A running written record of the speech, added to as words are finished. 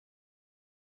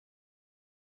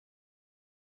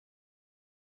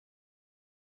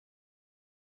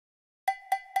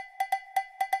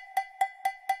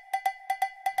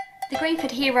The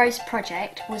Greenford Heroes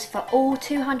project was for all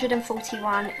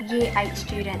 241 Year 8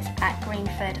 students at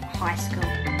Greenford High School.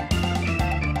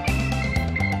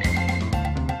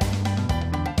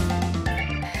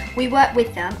 We worked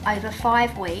with them over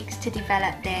 5 weeks to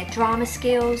develop their drama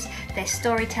skills, their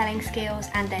storytelling skills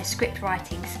and their script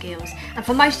writing skills. And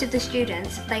for most of the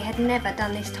students, they had never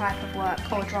done this type of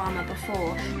work or drama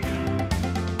before.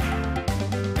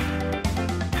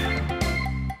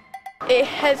 It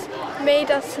has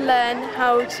made us learn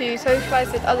how to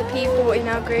socialise with other people in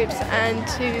our groups and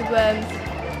to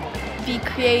be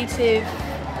creative,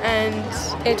 and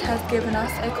it has given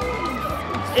us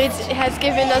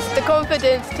the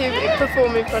confidence to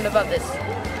perform in front of others.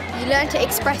 You learn to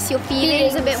express your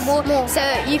feelings a bit more, so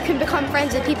you can become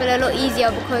friends with people a lot easier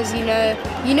because you know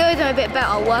them a bit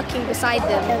better working beside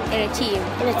them in a team.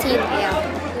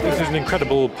 Yeah. This is an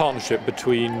incredible partnership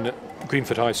between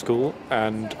Greenford High School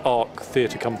and Arc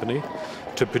Theatre Company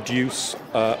to produce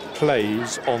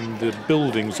plays on the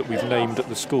buildings that we've named at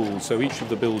the school. So each of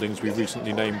the buildings we've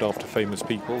recently named after famous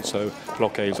people. So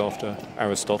Block A is after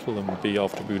Aristotle and B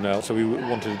after Brunel. So we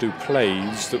wanted to do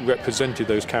plays that represented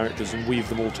those characters and weave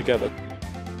them all together.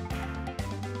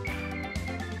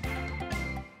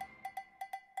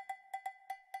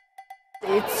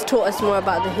 It's taught us more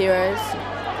about the heroes.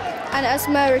 And as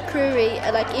Curie,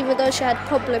 even though she had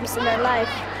problems in her life,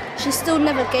 she still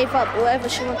never gave up wherever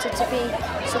she wanted to be.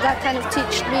 So that kind of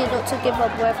teaches me not to give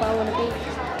up wherever I want to be.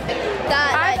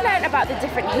 I've learned about the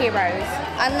different heroes.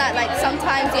 And that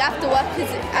sometimes you have to work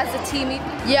as a team.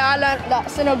 Yeah, I learned that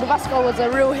Gavaskar was a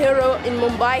real hero in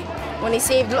Mumbai when he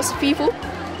saved lots of people.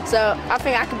 So I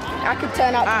think I could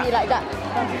turn out to be like that.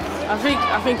 I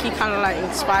think he kind of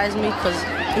inspires me because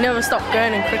he never stopped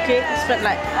going in cricket. He spent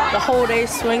the whole day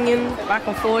swinging back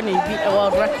and forth and he beat the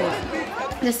world record.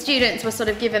 The students were sort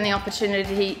of given the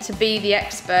opportunity to be the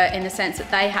expert in the sense that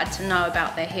they had to know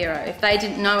about their hero. If they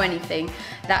didn't know anything,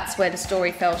 that's where the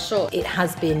story fell short. It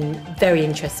has been very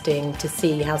interesting to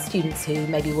see how students who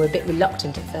maybe were a bit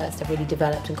reluctant at first have really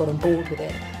developed and got on board with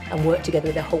it and worked together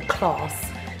with the whole class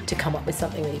to come up with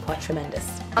something really quite tremendous.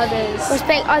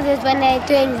 Respect others when they're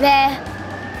doing their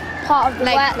part of the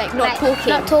work.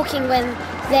 Not talking when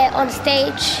they're on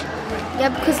stage. Yeah,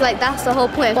 because that's the whole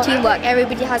point of teamwork.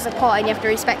 Everybody has a part and you have to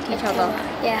respect each other.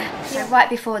 Yeah. So right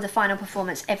before the final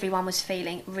performance, everyone was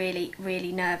feeling really,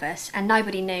 really nervous and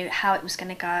nobody knew how it was going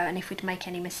to go and if we'd make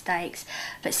any mistakes.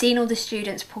 But seeing all the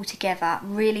students pull together,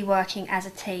 really working as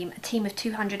a team of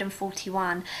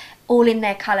 241, all in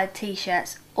their coloured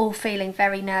t-shirts, all feeling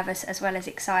very nervous as well as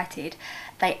excited,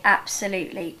 they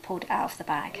absolutely pulled it out of the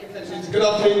bag. Good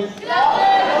afternoon.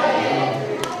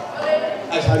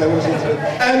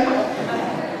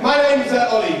 My name's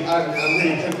Ollie. I'm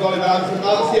really Clifford Oliver. I'm from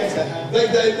Arts Theatre.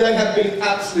 They have been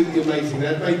absolutely amazing.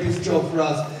 They've made this job for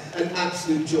us an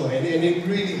absolute joy, and it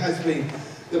really has been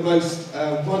the most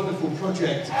wonderful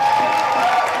project.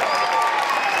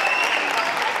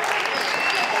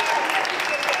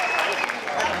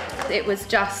 It was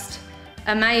just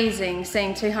amazing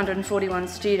seeing 241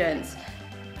 students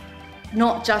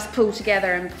not just pull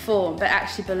together and perform, but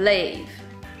actually believe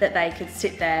that they could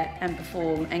sit there and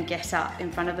perform and get up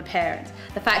in front of the parents.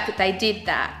 The fact that they did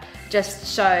that just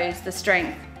shows the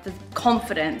strength, the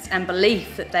confidence and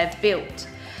belief that they've built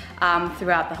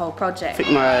throughout the whole project. I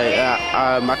think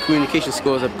my communication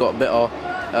skills have got better,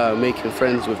 making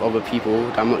friends with other people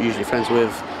that I'm not usually friends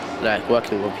with,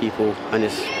 working with people, and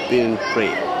it's been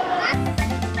great.